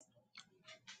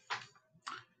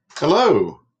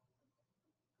Hello,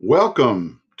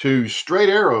 welcome to Straight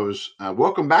Arrows.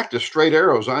 Welcome back to Straight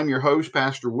Arrows. I'm your host,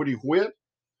 Pastor Woody Whitt,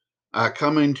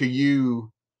 coming to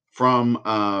you from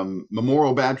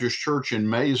Memorial Baptist Church in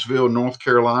Maysville, North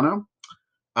Carolina.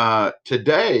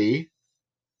 Today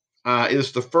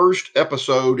is the first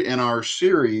episode in our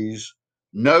series,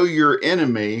 Know Your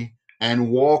Enemy and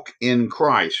Walk in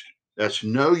Christ. That's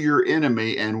Know Your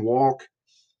Enemy and Walk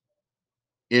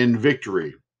in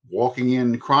Victory. Walking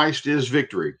in Christ is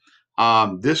victory.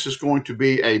 This is going to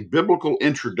be a biblical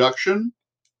introduction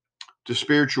to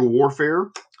spiritual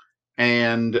warfare.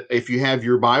 And if you have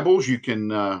your Bibles, you can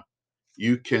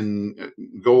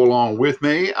go along with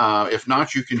me. If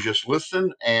not, you can just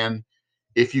listen. And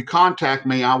if you contact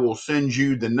me, I will send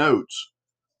you the notes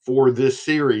for this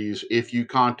series. If you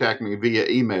contact me via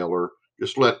email or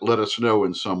just let us know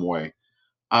in some way.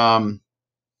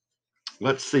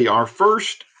 Let's see. Our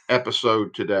first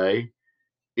episode today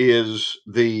is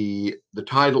the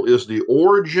title is The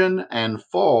Origin and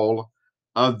Fall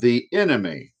of the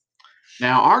Enemy.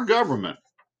 Now, our government,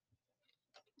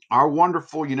 our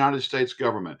wonderful United States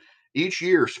government, each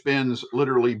year spends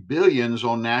literally billions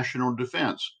on national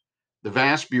defense. The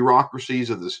vast bureaucracies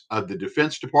of the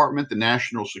Defense Department, the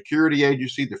National Security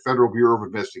Agency, the Federal Bureau of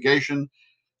Investigation,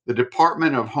 the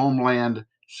Department of Homeland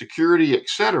Security,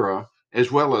 etc., as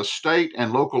well as state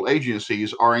and local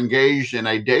agencies, are engaged in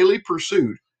a daily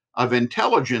pursuit of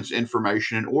intelligence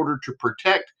information in order to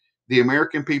protect the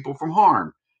American people from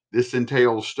harm. This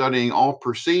entails studying all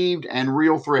perceived and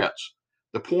real threats.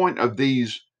 The point of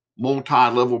these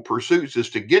multi-level pursuits is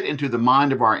to get into the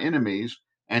mind of our enemies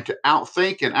and to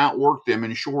outthink and outwork them.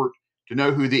 In short, to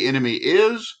know who the enemy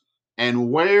is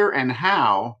and where and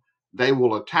how they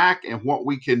will attack and what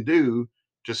we can do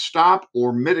to stop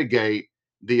or mitigate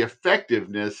the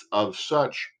effectiveness of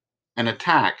such an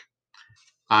attack.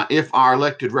 If our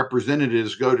elected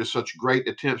representatives go to such great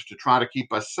attempts to try to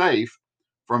keep us safe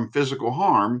from physical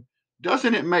harm,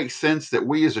 doesn't it make sense that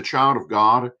we as a child of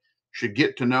God should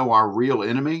get to know our real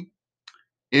enemy?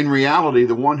 In reality,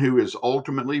 the one who is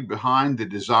ultimately behind the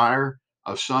desire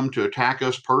of some to attack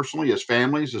us personally, as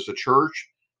families, as a church,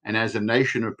 and as a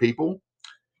nation of people.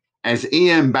 As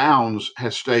E.M. Bounds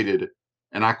has stated,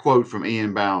 and I quote from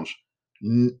E.M. Bounds,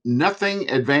 nothing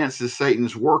advances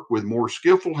Satan's work with more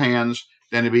skillful hands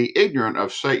than to be ignorant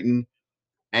of Satan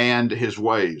and his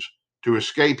ways. To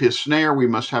escape his snare, we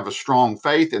must have a strong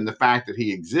faith in the fact that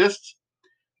he exists.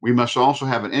 We must also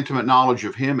have an intimate knowledge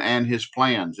of him and his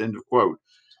plans. End of quote.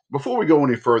 Before we go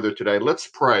any further today, let's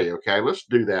pray, okay? Let's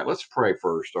do that. Let's pray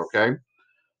first, okay?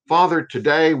 Father,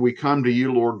 today we come to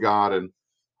you, Lord God, and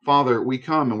Father, we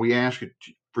come and we ask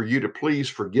for you to please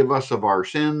forgive us of our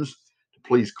sins, to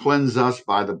please cleanse us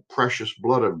by the precious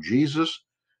blood of Jesus,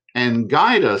 and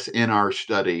guide us in our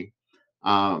study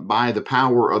by the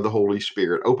power of the Holy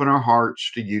Spirit. Open our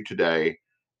hearts to you today.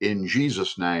 In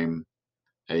Jesus' name,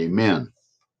 amen.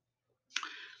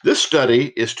 This study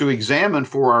is to examine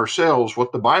for ourselves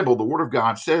what the Bible, the Word of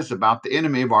God, says about the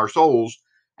enemy of our souls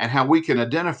and how we can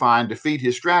identify and defeat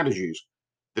his strategies.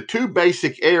 The two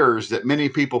basic errors that many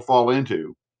people fall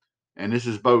into, and this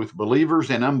is both believers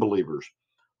and unbelievers,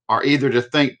 are either to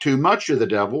think too much of the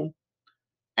devil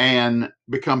and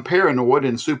become paranoid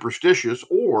and superstitious,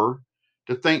 or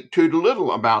to think too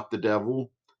little about the devil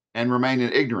and remain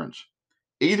in ignorance.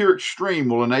 Either extreme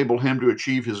will enable him to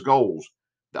achieve his goals.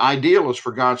 The ideal is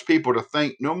for God's people to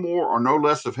think no more or no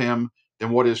less of him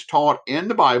than what is taught in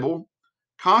the Bible.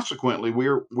 Consequently,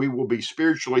 we will be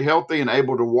spiritually healthy and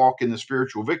able to walk in the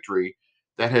spiritual victory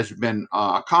that has been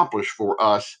accomplished for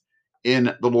us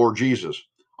in the Lord Jesus.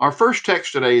 Our first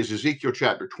text today is Ezekiel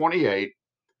chapter 28,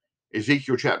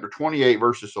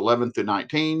 verses 11 through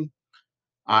 19.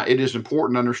 It is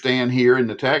important to understand here in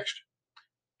the text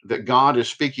that God is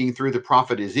speaking through the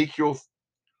prophet Ezekiel,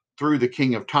 through the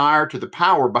king of Tyre, to the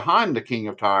power behind the king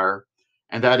of Tyre,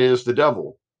 and that is the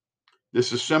devil.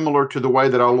 This is similar to the way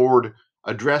that our Lord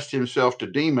addressed himself to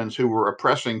demons who were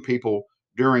oppressing people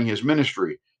during his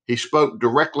ministry. He spoke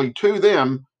directly to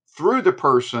them through the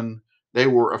person they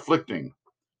were afflicting.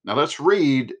 Now let's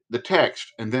read the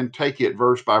text and then take it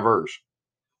verse by verse.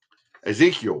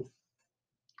 Ezekiel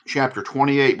chapter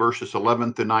 28, verses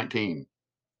 11 through 19.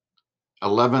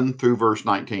 11 through verse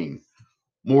 19.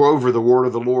 Moreover, the word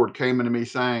of the Lord came unto me,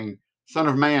 saying, Son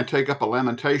of man, take up a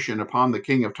lamentation upon the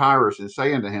king of Tyrus, and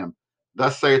say unto him,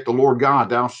 Thus saith the Lord God,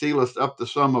 Thou sealeth up the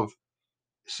sum,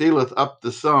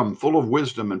 full of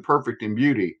wisdom and perfect in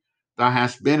beauty. Thou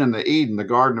hast been in the Eden, the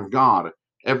garden of God.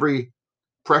 Every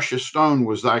precious stone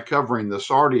was thy covering, the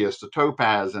sardius, the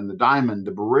topaz, and the diamond,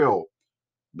 the beryl,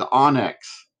 the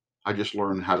onyx. I just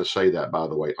learned how to say that, by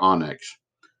the way, onyx.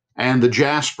 And the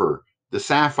jasper, the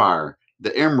sapphire,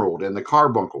 the emerald, and the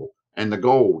carbuncle, and the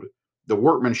gold, the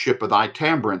workmanship of thy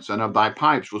tabrets and of thy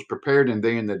pipes was prepared in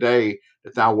thee in the day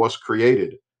that thou wast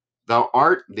created. Thou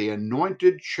art the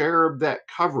anointed cherub that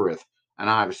covereth, and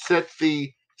I have set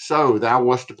thee so. Thou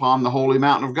wast upon the holy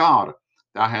mountain of God.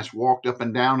 Thou hast walked up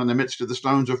and down in the midst of the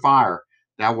stones of fire.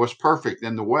 Thou wast perfect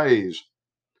in the ways.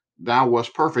 Thou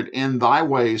wast perfect in thy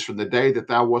ways from the day that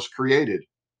thou wast created,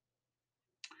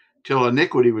 till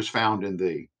iniquity was found in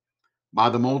thee. By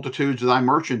the multitudes of thy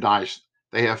merchandise,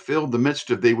 they have filled the midst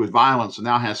of thee with violence, and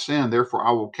thou hast sinned. Therefore,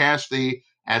 I will cast thee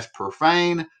as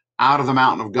profane out of the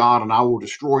mountain of God, and I will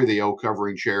destroy thee, O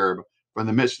covering cherub, from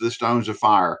the midst of the stones of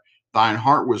fire. Thine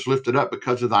heart was lifted up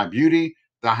because of thy beauty.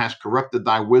 Thou hast corrupted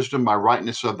thy wisdom by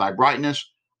rightness of thy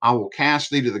brightness. I will cast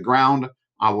thee to the ground.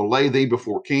 I will lay thee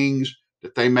before kings,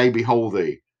 that they may behold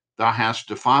thee. Thou hast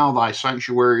defiled thy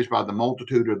sanctuaries by the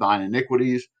multitude of thine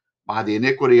iniquities, by the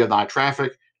iniquity of thy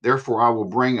traffic. Therefore I will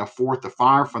bring forth the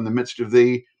fire from the midst of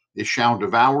thee, it shall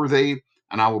devour thee,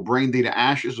 and I will bring thee to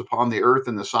ashes upon the earth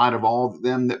in the sight of all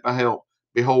them that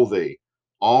behold thee.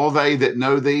 All they that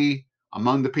know thee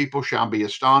among the people shall be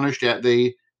astonished at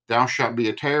thee. Thou shalt be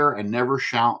a terror, and never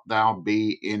shalt thou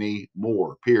be any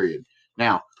more. Period.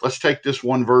 Now, let's take this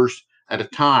one verse at a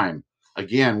time.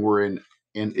 Again, we're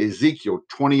in Ezekiel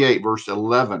 28, verse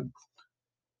 11.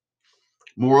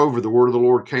 Moreover, the word of the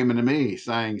Lord came unto me,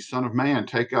 saying, Son of man,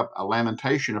 take up a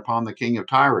lamentation upon the king of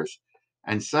Tyrus,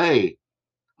 and say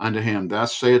unto him,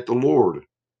 Thus saith the Lord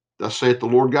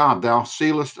God, thou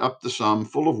sealest up the sum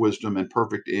full of wisdom and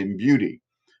perfect in beauty.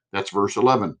 That's verse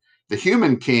 11. The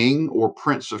human king or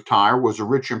prince of Tyre was a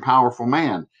rich and powerful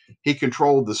man. He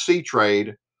controlled the sea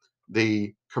trade,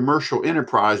 the commercial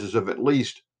enterprises of at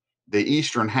least the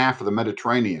eastern half of the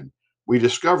Mediterranean. We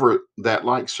discover that,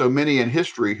 like so many in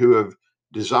history who have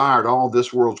desired all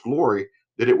this world's glory,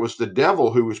 that it was the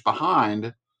devil who was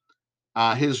behind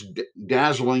his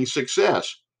dazzling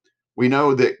success. We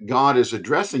know that God is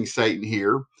addressing Satan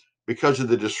here because of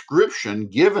the description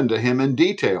given to him in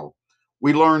detail.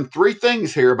 We learn three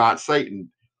things here about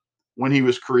Satan when he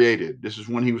was created. This is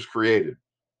when he was created.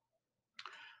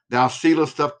 Thou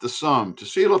sealest up the sum. To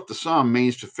seal up the sum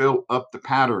means to fill up the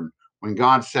pattern. When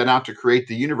God set out to create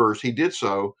the universe, he did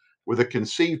so with a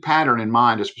conceived pattern in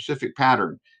mind, a specific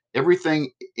pattern.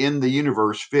 Everything in the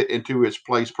universe fit into its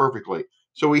place perfectly.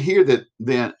 So we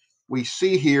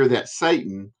see here that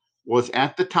Satan was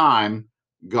at the time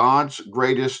God's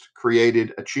greatest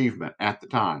created achievement at the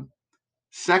time.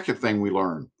 Second thing we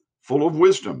learn, full of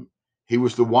wisdom. He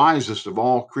was the wisest of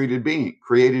all created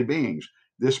beings.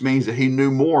 This means that he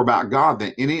knew more about God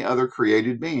than any other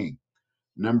created being.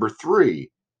 Number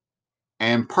three,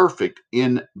 and perfect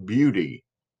in beauty.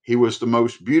 He was the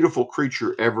most beautiful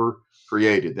creature ever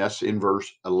created. That's in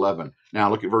verse 11. Now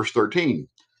look at verse 13.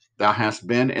 Thou hast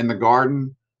been in the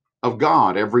garden of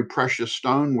God. Every precious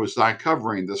stone was thy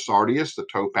covering, the sardius, the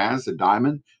topaz, the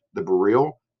diamond, the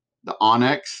beryl, the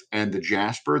onyx, and the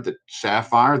jasper, the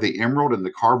sapphire, the emerald, and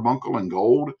the carbuncle and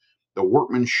gold. The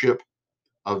workmanship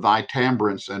of thy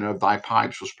tabrets and of thy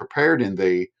pipes was prepared in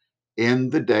thee in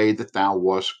the day that thou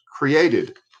wast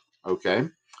created. Okay.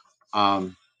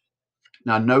 Um,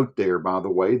 Now note there, by the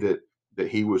way, that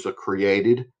he was a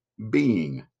created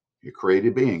being. A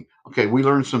created being. Okay, we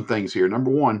learned some things here.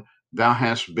 Number one, thou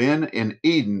hast been in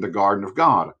Eden, the garden of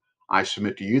God. I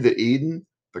submit to you that Eden,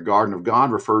 the garden of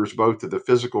God, refers both to the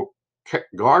physical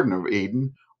garden of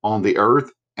Eden on the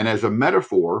earth and as a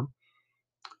metaphor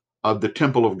of the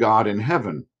temple of God in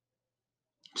heaven.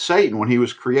 Satan, when he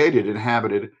was created,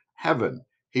 inhabited heaven.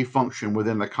 He functioned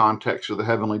within the context of the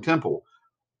heavenly temple.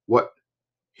 What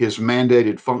his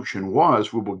mandated function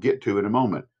was, we will get to in a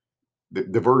moment.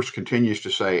 The verse continues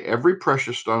to say, Every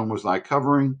precious stone was thy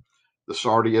covering, the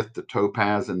sardius, the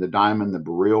topaz, and the diamond, the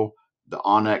beryl, the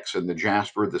onyx, and the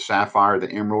jasper, the sapphire,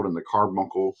 the emerald, and the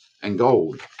carbuncle, and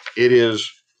gold. It is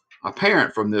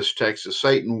apparent from this text that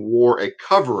Satan wore a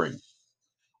covering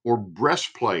or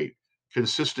breastplate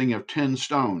consisting of 10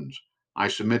 stones. I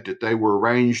submit that they were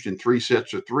arranged in 3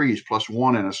 sets of threes plus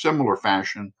one in a similar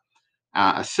fashion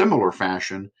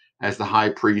as the high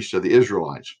priest of the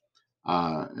Israelites.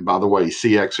 And by the way,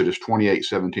 see Exodus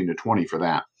 28:17-20 for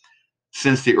that.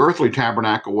 Since the earthly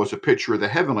tabernacle was a picture of the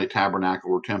heavenly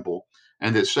tabernacle or temple,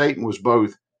 and that Satan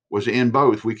was in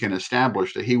both, we can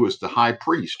establish that he was the high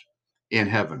priest in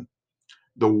heaven.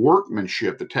 The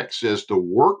workmanship, the text says, the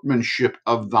workmanship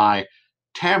of thy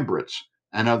tabrets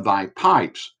and of thy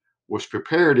pipes was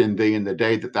prepared in thee in the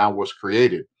day that thou wast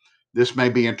created. This may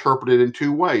be interpreted in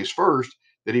two ways. First,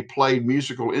 that he played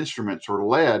musical instruments or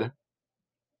led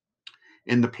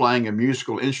in the playing of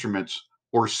musical instruments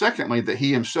or secondly, that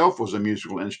he himself was a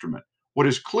musical instrument. What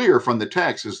is clear from the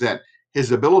text is that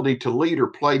his ability to lead or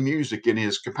play music in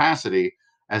his capacity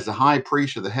as the high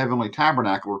priest of the heavenly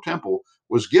tabernacle or temple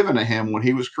was given to him when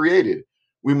he was created.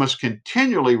 We must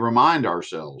continually remind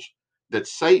ourselves that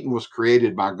Satan was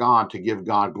created by God to give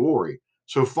God glory.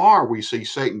 So far, we see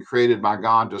Satan created by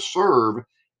God to serve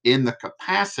in the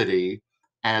capacity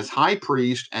as high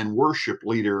priest and worship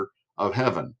leader of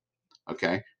heaven.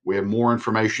 Okay, we have more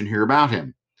information here about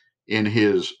him in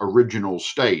his original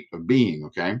state of being.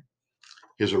 Okay,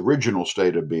 his original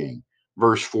state of being.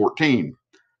 Verse 14,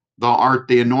 thou art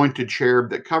the anointed cherub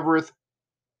that covereth,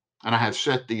 and I have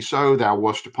set thee so, thou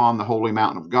wast upon the holy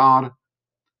mountain of God,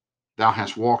 thou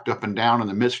hast walked up and down in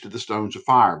the midst of the stones of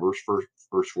fire.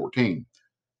 Verse 14.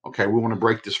 Okay, we want to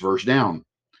break this verse down.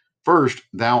 First,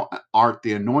 thou art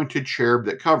the anointed cherub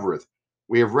that covereth.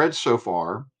 We have read so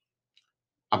far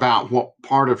about what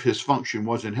part of his function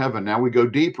was in heaven. Now we go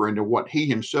deeper into what he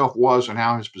himself was and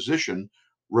how his position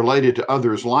related to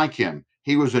others like him.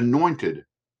 He was anointed,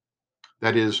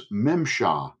 that is,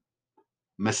 Memshah,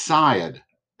 Messiah,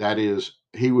 that is,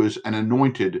 he was an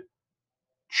anointed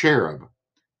cherub.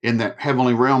 In the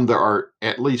heavenly realm, there are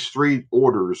at least three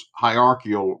orders,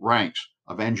 hierarchical ranks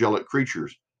of angelic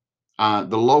creatures.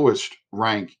 The lowest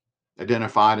rank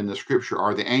identified in the scripture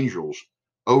are the angels.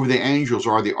 Over the angels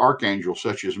are the archangels,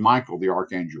 such as Michael the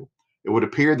archangel. It would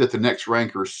appear that the next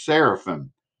rank are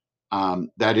seraphim,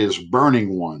 that is,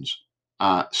 burning ones.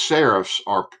 Seraphs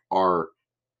are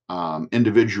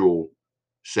individual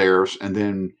seraphs, and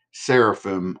then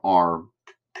seraphim are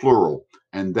plural,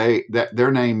 and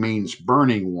their name means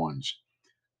burning ones.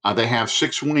 They have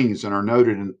six wings and are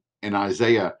noted in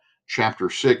Isaiah chapter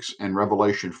 6 and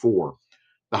Revelation 4.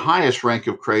 The highest rank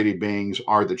of created beings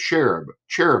are the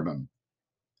cherubim.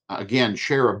 Again,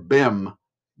 cherubim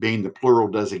being the plural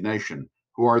designation,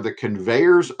 who are the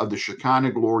conveyors of the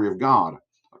Shekinah glory of God,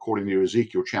 according to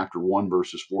Ezekiel chapter 1,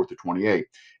 verses 4 to 28.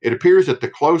 It appears that the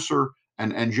closer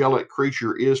an angelic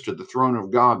creature is to the throne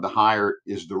of God, the higher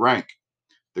is the rank,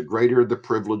 the greater the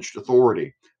privileged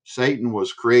authority. Satan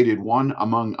was created one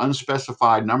among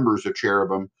unspecified numbers of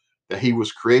cherubim, that he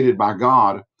was created by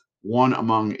God, one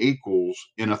among equals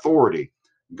in authority.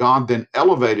 God then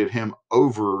elevated him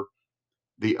over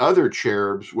the other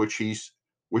cherubs, which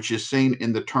is seen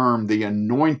in the term the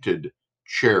anointed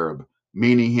cherub,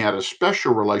 meaning he had a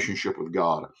special relationship with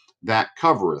God. That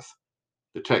covereth.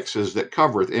 The text says that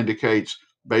covereth indicates,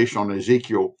 based on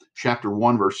Ezekiel chapter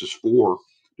 1, verses 4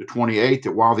 to 28,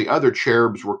 that while the other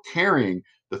cherubs were carrying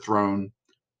the throne,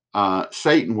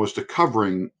 Satan was the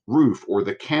covering roof or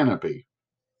the canopy.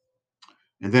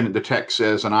 And then the text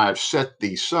says, and I have set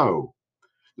thee so.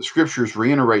 The scriptures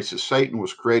reiterates that Satan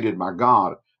was created by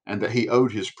God and that he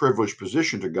owed his privileged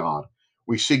position to God.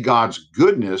 We see God's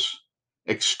goodness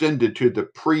extended to the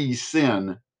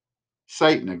pre-sin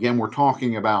Satan. Again, we're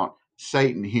talking about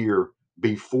Satan here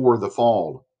before the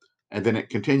fall. And then it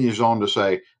continues on to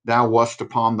say, thou wast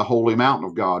upon the holy mountain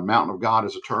of God. Mountain of God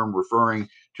is a term referring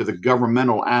to the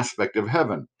governmental aspect of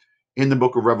heaven. In the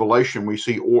book of Revelation, we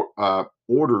see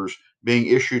orders being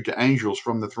issued to angels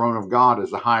from the throne of God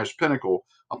as the highest pinnacle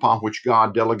upon which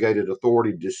God delegated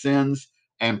authority descends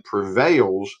and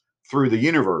prevails through the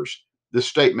universe. This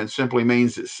statement simply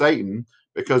means that Satan,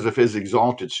 because of his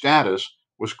exalted status,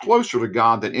 was closer to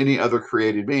God than any other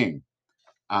created being.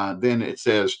 Then it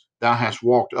says, thou hast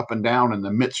walked up and down in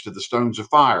the midst of the stones of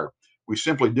fire. We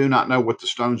simply do not know what the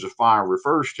stones of fire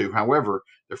refers to. However,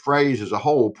 the phrase as a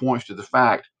whole points to the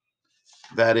fact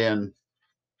that in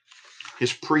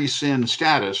his pre-sin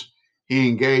status, he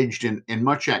engaged in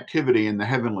much activity in the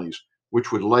heavenlies,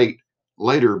 which would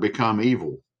later become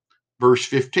evil. Verse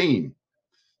 15,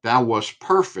 thou wast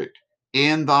perfect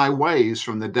in thy ways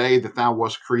from the day that thou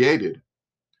wast created,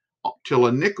 till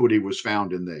iniquity was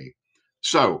found in thee.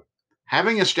 So,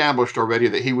 having established already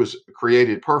that he was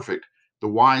created perfect, the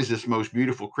wisest, most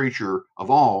beautiful creature of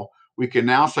all, we can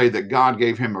now say that God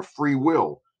gave him a free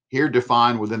will, here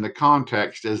defined within the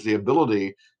context as the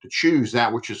ability to choose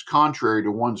that which is contrary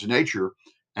to one's nature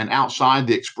and outside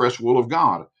the express will of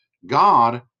God.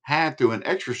 God had, through an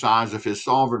exercise of his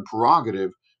sovereign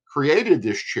prerogative, created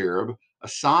this cherub,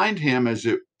 assigned him, as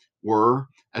it were,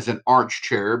 as an arch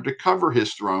cherub to cover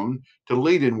his throne, to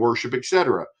lead in worship,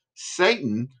 etc.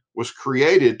 Satan was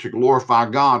created to glorify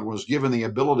God, was given the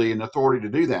ability and authority to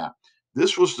do that.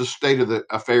 This was the state of the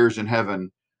affairs in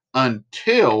heaven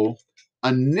until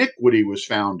iniquity was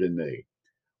found in thee.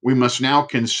 We must now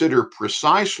consider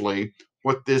precisely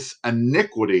what this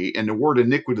iniquity, and the word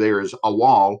iniquity there is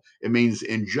awal, it means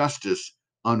injustice,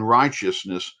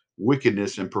 unrighteousness,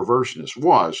 wickedness, and perverseness,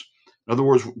 was. In other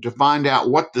words, to find out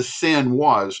what the sin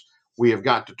was, we have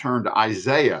got to turn to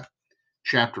Isaiah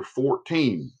chapter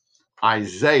 14.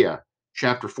 Isaiah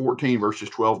chapter 14, verses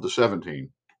 12 to 17.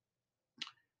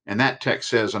 And that text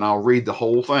says, and I'll read the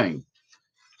whole thing,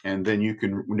 and then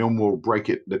we'll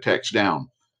break the text down.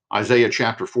 Isaiah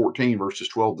chapter 14, verses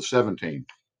 12 to 17.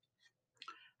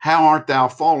 How art thou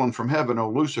fallen from heaven, O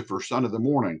Lucifer, son of the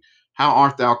morning? How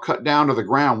art thou cut down to the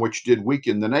ground, which did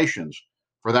weaken the nations?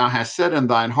 For thou hast said in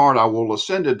thine heart, I will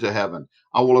ascend into heaven.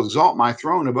 I will exalt my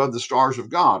throne above the stars of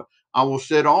God. I will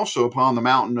sit also upon the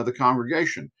mountain of the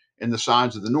congregation in the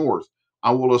sides of the north.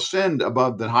 I will ascend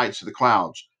above the heights of the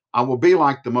clouds. I will be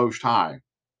like the Most High.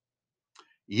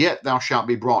 Yet thou shalt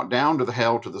be brought down to the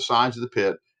hell, to the sides of the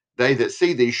pit. They that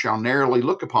see thee shall narrowly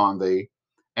look upon thee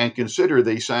and consider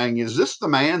thee, saying, Is this the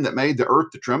man that made the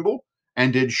earth to tremble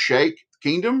and did shake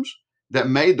kingdoms, that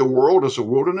made the world as a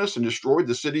wilderness and destroyed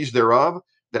the cities thereof,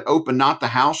 that opened not the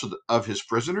house of his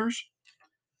prisoners?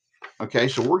 Okay,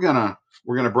 so we're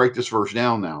gonna break this verse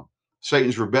down now.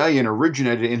 Satan's rebellion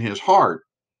originated in his heart,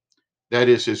 that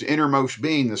is his innermost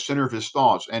being, the center of his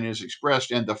thoughts, and is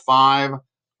expressed in the 5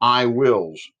 I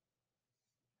wills.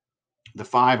 The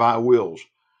 5 I wills.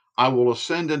 I will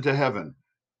ascend into heaven.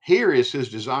 Here is his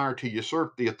desire to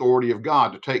usurp the authority of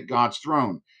God, to take God's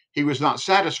throne. He was not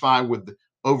satisfied with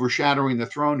overshadowing the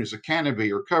throne as a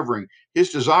canopy or covering. His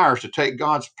desire is to take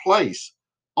God's place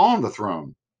on the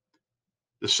throne.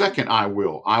 The second I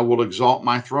will exalt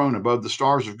my throne above the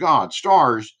stars of God.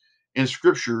 Stars in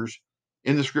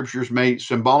the scriptures may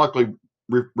symbolically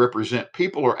represent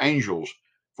people or angels.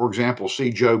 For example,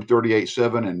 see Job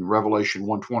 38:7 and Revelation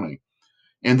 1:20.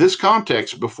 In this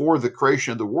context, before the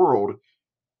creation of the world,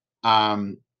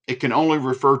 it can only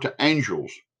refer to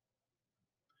angels.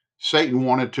 Satan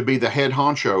wanted to be the head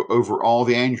honcho over all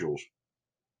the angels.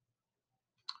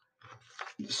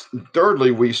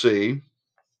 Thirdly, we see,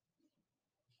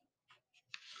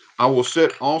 I will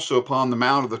sit also upon the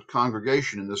mount of the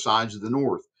congregation in the sides of the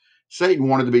north. Satan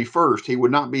wanted to be first. He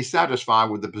would not be satisfied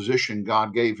with the position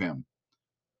God gave him.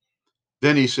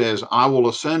 Then he says, I will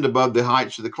ascend above the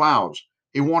heights of the clouds.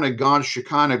 He wanted God's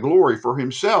Shekinah glory for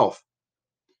himself.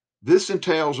 This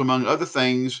entails, among other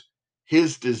things,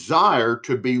 his desire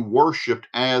to be worshiped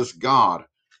as God.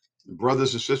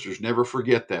 Brothers and sisters, never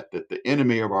forget that the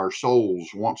enemy of our souls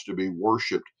wants to be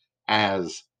worshiped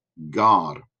as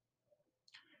God.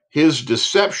 His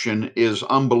deception is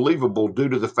unbelievable due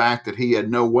to the fact that he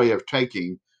had no way of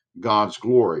taking God's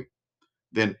glory.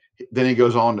 Then he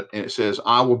goes on and it says,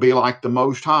 I will be like the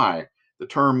Most High. The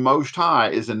term Most High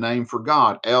is a name for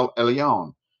God, El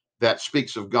Elyon, that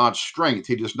speaks of God's strength.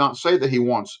 He does not say that he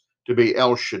wants to be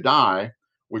El Shaddai,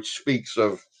 which speaks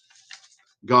of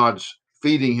God's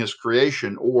feeding his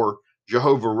creation, or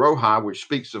Jehovah Rohi, which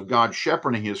speaks of God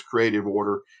shepherding his creative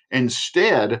order.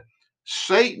 Instead,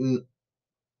 Satan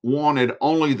wanted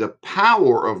only the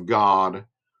power of God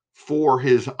for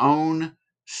his own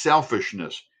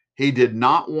selfishness. He did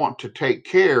not want to take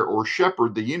care or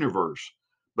shepherd the universe,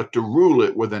 but to rule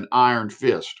it with an iron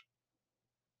fist.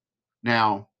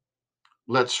 Now,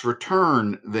 let's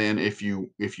return then, if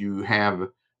you have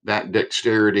that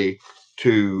dexterity,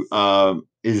 to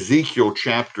Ezekiel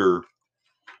chapter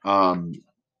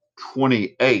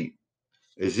 28.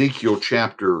 Ezekiel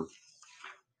chapter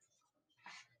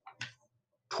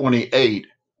 28,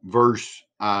 verse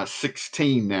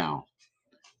 16 now.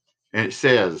 And it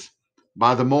says,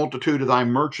 By the multitude of thy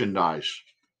merchandise,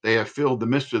 they have filled the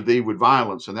midst of thee with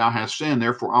violence, and thou hast sinned.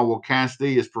 Therefore I will cast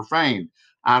thee as profane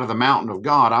out of the mountain of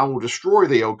God. I will destroy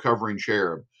thee, O covering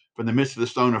cherub, from the midst of the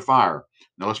stone of fire.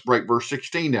 Now let's break verse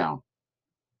 16 down.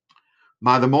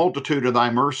 By the multitude of thy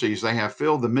mercies, they have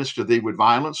filled the midst of thee with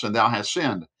violence, and thou hast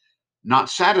sinned. Not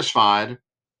satisfied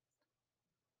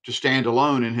to stand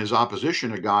alone in his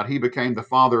opposition to God, he became the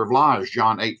father of lies,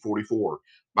 John 8:44,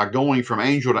 by going from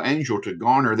angel to angel to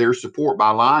garner their support by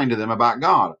lying to them about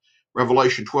God.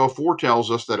 Revelation 12:4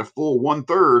 tells us that a full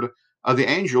 1/3 of the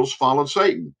angels followed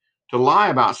Satan. To lie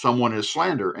about someone is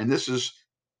slander, and this is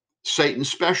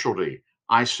Satan's specialty.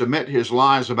 I submit his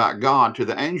lies about God to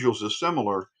the angels is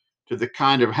similar to the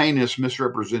kind of heinous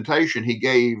misrepresentation he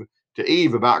gave to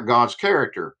Eve about God's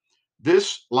character.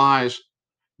 These lies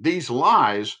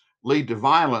lead to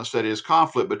violence, that is,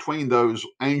 conflict between those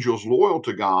angels loyal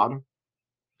to God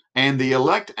and the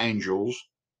elect angels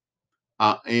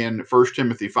in 1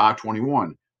 Timothy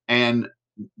 5:21. And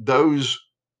those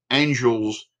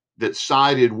angels that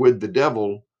sided with the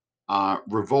devil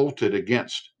revolted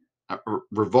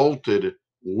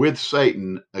with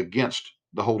Satan against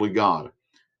the holy God.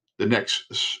 The next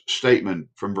statement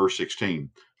from verse 16.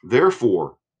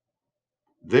 Therefore,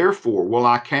 Therefore will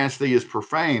I cast thee as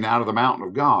profane out of the mountain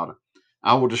of God.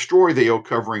 I will destroy thee, O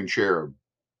covering cherub,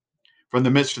 from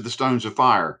the midst of the stones of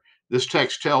fire. This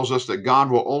text tells us that God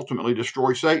will ultimately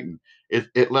destroy Satan.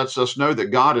 It lets us know that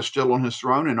God is still on his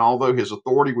throne, and although his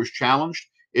authority was challenged,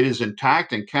 it is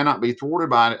intact and cannot be thwarted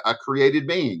by a created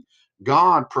being.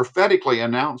 God prophetically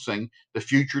announcing the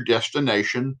future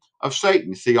destination of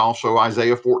Satan. See also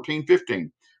Isaiah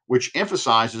 14:15, which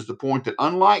emphasizes the point that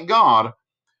unlike God,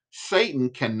 Satan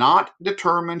cannot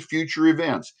determine future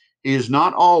events. He is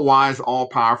not all wise, all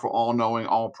powerful, all knowing,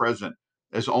 all present,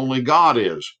 as only God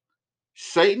is.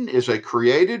 Satan is a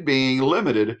created being,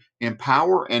 limited in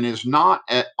power, and is not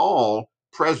at all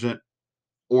present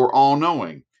or all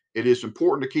knowing. It is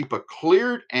important to keep a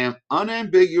clear and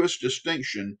unambiguous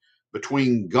distinction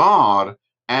between God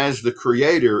as the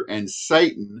creator and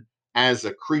Satan as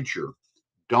a creature.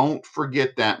 Don't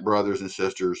forget that, brothers and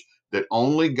sisters, that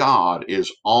only God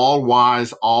is all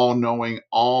wise, all knowing,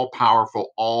 all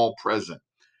powerful, all present.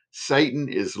 Satan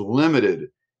is limited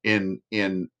in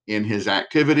his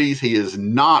activities. He is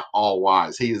not all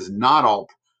wise. He is not all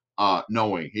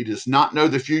knowing. He does not know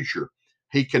the future.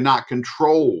 He cannot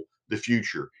control the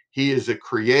future. He is a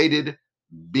created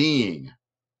being.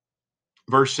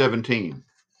 Verse 17.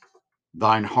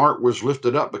 Thine heart was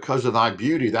lifted up because of thy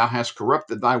beauty. Thou hast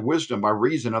corrupted thy wisdom by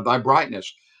reason of thy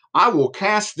brightness. I will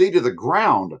cast thee to the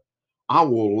ground. I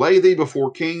will lay thee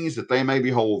before kings that they may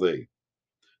behold thee.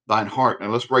 Thine heart,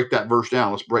 and let's break that verse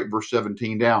down. Let's break verse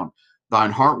 17 down.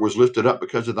 Thine heart was lifted up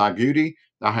because of thy beauty.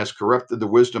 Thou hast corrupted the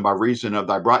wisdom by reason of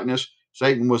thy brightness.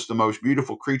 Satan was the most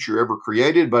beautiful creature ever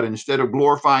created, but instead of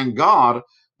glorifying God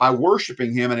by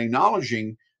worshiping him and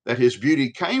acknowledging that his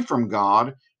beauty came from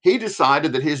God, he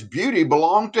decided that his beauty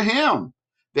belonged to him,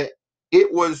 that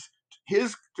it was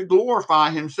his to glorify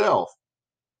himself.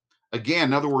 Again,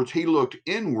 in other words, he looked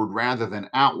inward rather than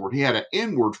outward. He had an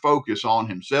inward focus on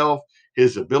himself,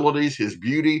 his abilities, his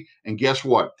beauty. And guess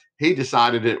what? He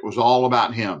decided it was all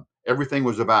about him. Everything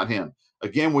was about him.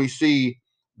 Again, we see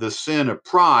the sin of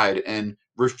pride and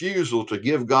refusal to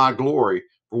give God glory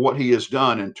for what he has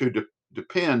done and to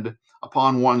depend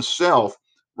upon oneself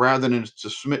rather than to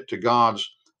submit to God's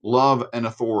love and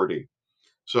authority.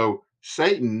 So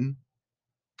Satan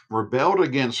rebelled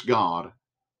against God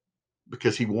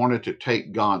because he wanted to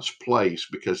take God's place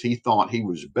because he thought he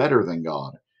was better than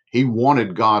God. He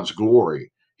wanted God's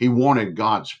glory. He wanted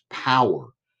God's power.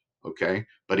 Okay.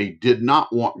 But he did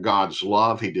not want God's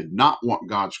love. He did not want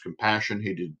God's compassion.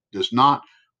 Does not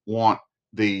want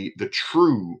the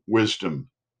true wisdom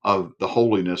of the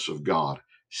holiness of God.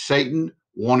 Satan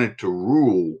wanted to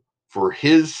rule for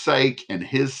his sake and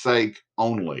his sake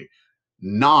only,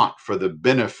 not for the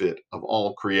benefit of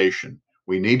all creation.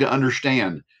 We need to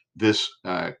understand this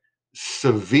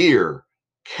severe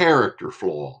character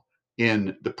flaw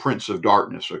in the prince of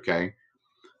darkness, okay?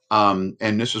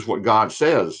 And this is what God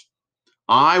says: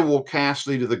 I will cast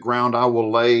thee to the ground, I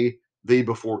will lay thee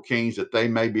before kings that they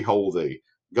may behold thee.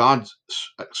 God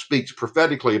speaks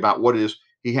prophetically about what is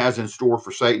he has in store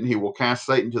for Satan. He will cast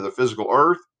Satan to the physical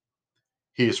earth.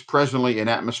 He is presently in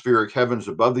atmospheric heavens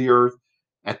above the earth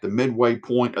at the midway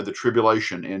point of the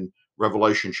tribulation in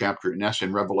Revelation chapter, and that's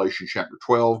in Revelation chapter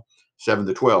 12, 7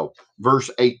 to 12.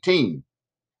 Verse 18,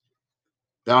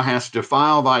 thou hast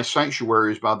defiled thy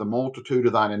sanctuaries by the multitude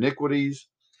of thine iniquities,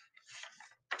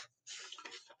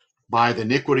 by the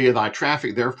iniquity of thy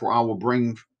traffic. Therefore I will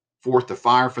bring forth the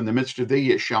fire from the midst of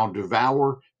thee. It shall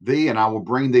devour thee, and I will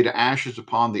bring thee to ashes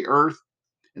upon the earth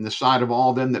in the sight of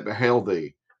all them that beheld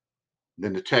thee.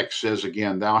 Then the text says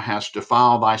again, thou hast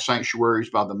defiled thy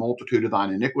sanctuaries by the multitude of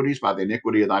thine iniquities, by the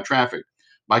iniquity of thy traffic.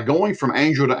 By going from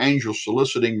angel to angel,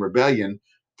 soliciting rebellion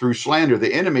through slander,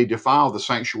 the enemy defiled the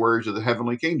sanctuaries of the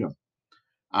heavenly kingdom,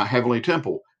 heavenly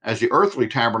temple. As the earthly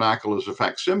tabernacle is a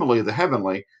facsimile of the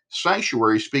heavenly,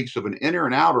 sanctuary speaks of an inner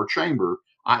and outer chamber,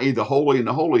 i.e., the holy and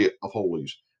the holy of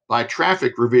holies. Thy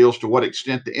traffic reveals to what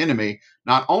extent the enemy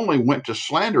not only went to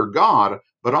slander God,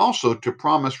 but also to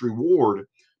promise reward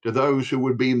to those who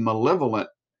would be malevolent,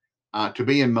 to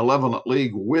be in malevolent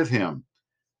league with him.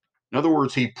 In other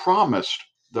words, he promised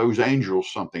those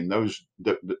angels something. Those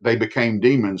they became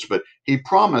demons, but he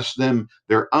promised them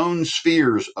their own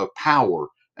spheres of power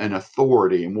and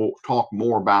authority, and we'll talk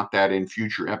more about that in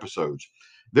future episodes.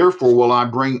 Therefore will I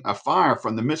bring a fire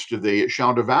from the midst of thee, it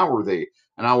shall devour thee,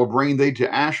 and I will bring thee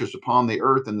to ashes upon the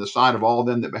earth in the sight of all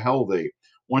them that beheld thee.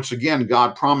 Once again,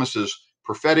 God promises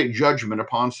prophetic judgment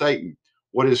upon Satan.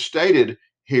 What is stated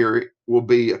here will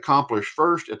be accomplished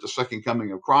first at the second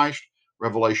coming of Christ,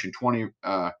 Revelation 20,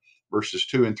 verses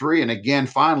 2 and 3. And again,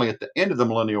 finally, at the end of the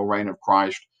millennial reign of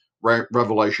Christ,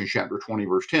 Revelation chapter 20,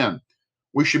 verse 10.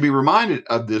 we should be reminded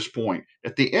of this point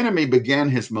that the enemy began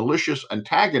his malicious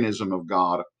antagonism of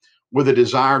God with a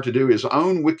desire to do his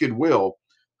own wicked will.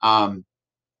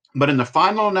 But in the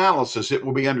final analysis, it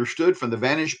will be understood from the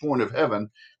vantage point of heaven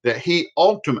that he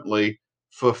ultimately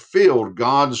fulfilled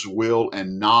God's will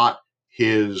and not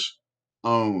his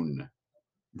own.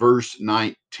 Verse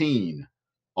 19,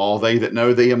 all they that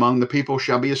know thee among the people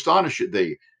shall be astonished at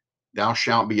thee. Thou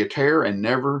shalt be a terror, and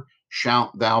never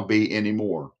shalt thou be any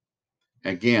more.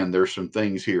 Again, there's some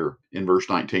things here in verse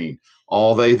 19.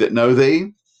 All they that know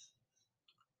thee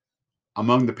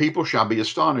among the people shall be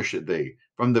astonished at thee.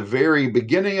 From the very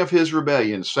beginning of his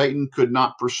rebellion, Satan could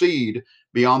not proceed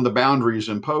beyond the boundaries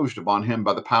imposed upon him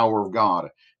by the power of God.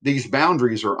 These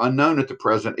boundaries are unknown at the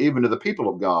present, even to the people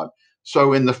of God.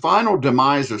 So, in the final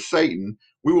demise of Satan,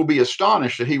 we will be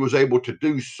astonished that he was able to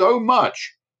do so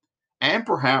much, and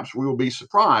perhaps we will be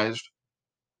surprised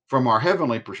from our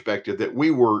heavenly perspective that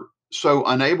we were so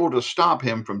unable to stop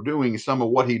him from doing some of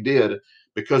what he did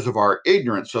because of our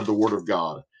ignorance of the Word of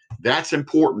God. That's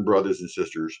important, brothers and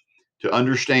sisters, to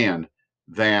understand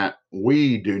that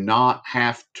we do not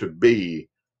have to be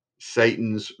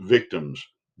Satan's victims,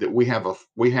 that we have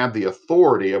the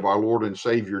authority of our Lord and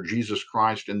Savior Jesus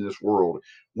Christ in this world.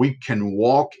 We can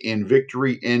walk in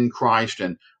victory in Christ,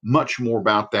 and much more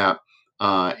about that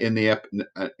in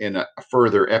a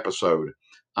further episode.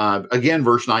 Again,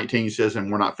 verse 19 says,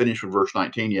 and we're not finished with verse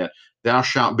 19 yet, thou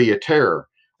shalt be a terror.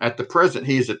 At the present,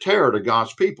 he is a terror to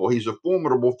God's people. He's a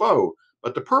formidable foe.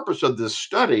 But the purpose of this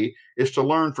study is to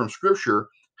learn from Scripture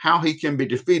how he can be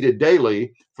defeated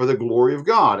daily for the glory of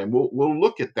God. And we'll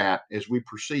look at that as we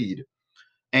proceed.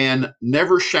 And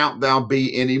never shalt thou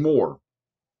be any more.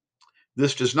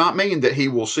 This does not mean that he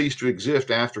will cease to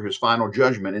exist after his final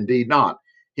judgment. Indeed not.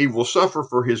 He will suffer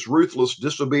for his ruthless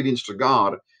disobedience to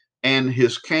God and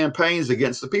his campaigns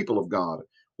against the people of God.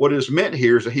 What is meant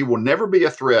here is that he will never be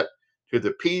a threat to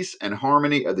the peace and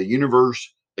harmony of the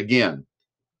universe again.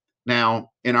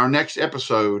 Now, in our next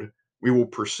episode, we will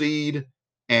proceed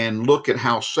and look at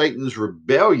how Satan's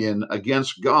rebellion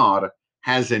against God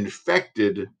has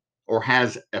infected or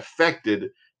has affected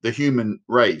the human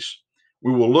race.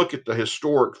 We will look at the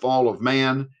historic fall of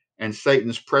man and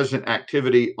Satan's present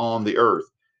activity on the earth.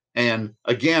 And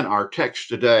again, our texts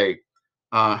today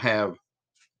have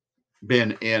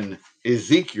been in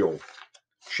Ezekiel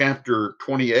chapter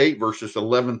 28, verses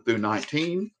 11 through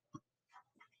 19,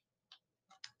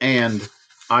 and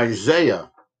Isaiah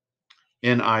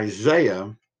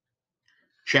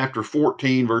chapter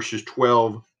 14, verses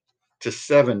 12 to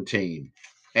 17.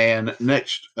 And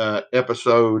next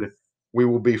episode, we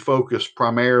will be focused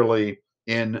primarily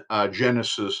in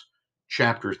Genesis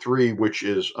chapter 3, which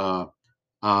is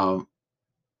it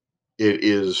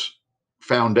is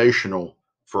foundational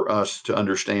for us to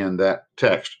understand that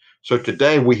text. So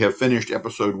today we have finished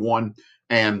episode 1,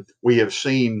 and we have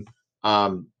seen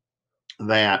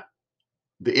that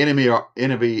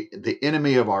the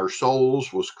enemy of our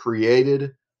souls was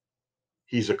created.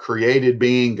 He's a created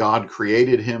being. God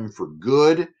created him for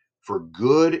good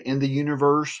in the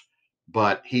universe,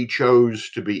 but he chose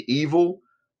to be evil.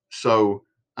 So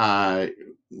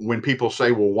when people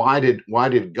say, "Well, why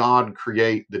did God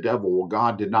create the devil?" Well,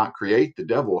 God did not create the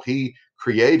devil. He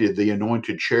created the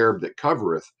anointed cherub that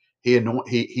covereth.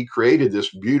 He created this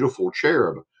beautiful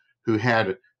cherub who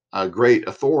had great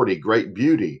authority, great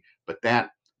beauty, but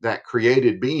that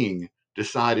created being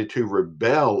decided to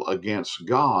rebel against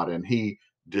God, and he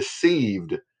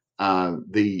deceived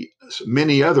the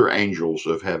many other angels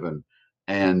of heaven,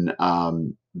 and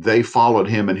they followed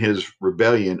him in his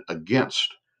rebellion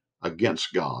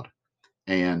against God.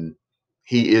 And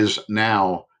he is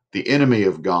now the enemy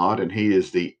of God, and he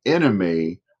is the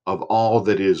enemy of all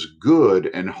that is good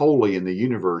and holy in the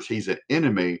universe. He's an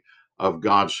enemy of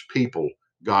God's people,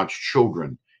 God's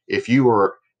children. If you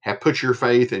have put your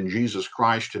faith in Jesus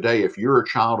Christ today, if you're a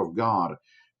child of God,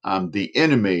 the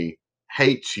enemy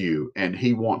hates you, and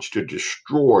he wants to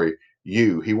destroy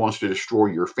you. He wants to destroy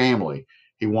your family.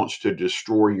 He wants to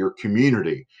destroy your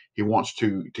community. He wants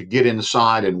to get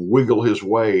inside and wiggle his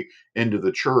way into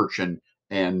the church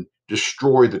and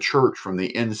destroy the church from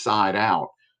the inside out.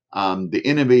 The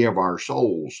enemy of our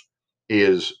souls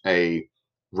is a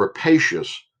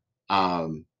rapacious,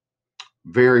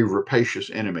 very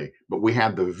rapacious enemy, but we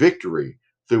have the victory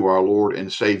through our Lord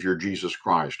and Savior Jesus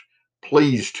Christ.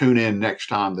 Please tune in next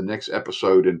time, the next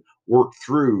episode, and work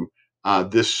through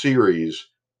this series.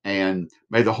 And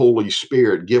may the Holy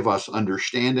Spirit give us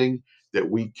understanding that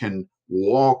we can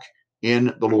walk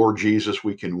in the Lord Jesus.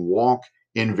 We can walk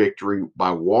in victory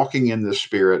by walking in the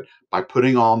Spirit, by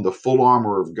putting on the full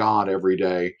armor of God every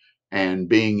day and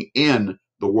being in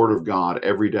the Word of God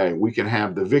every day, we can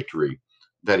have the victory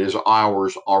that is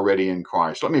ours already in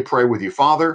Christ. Let me pray with you. Father,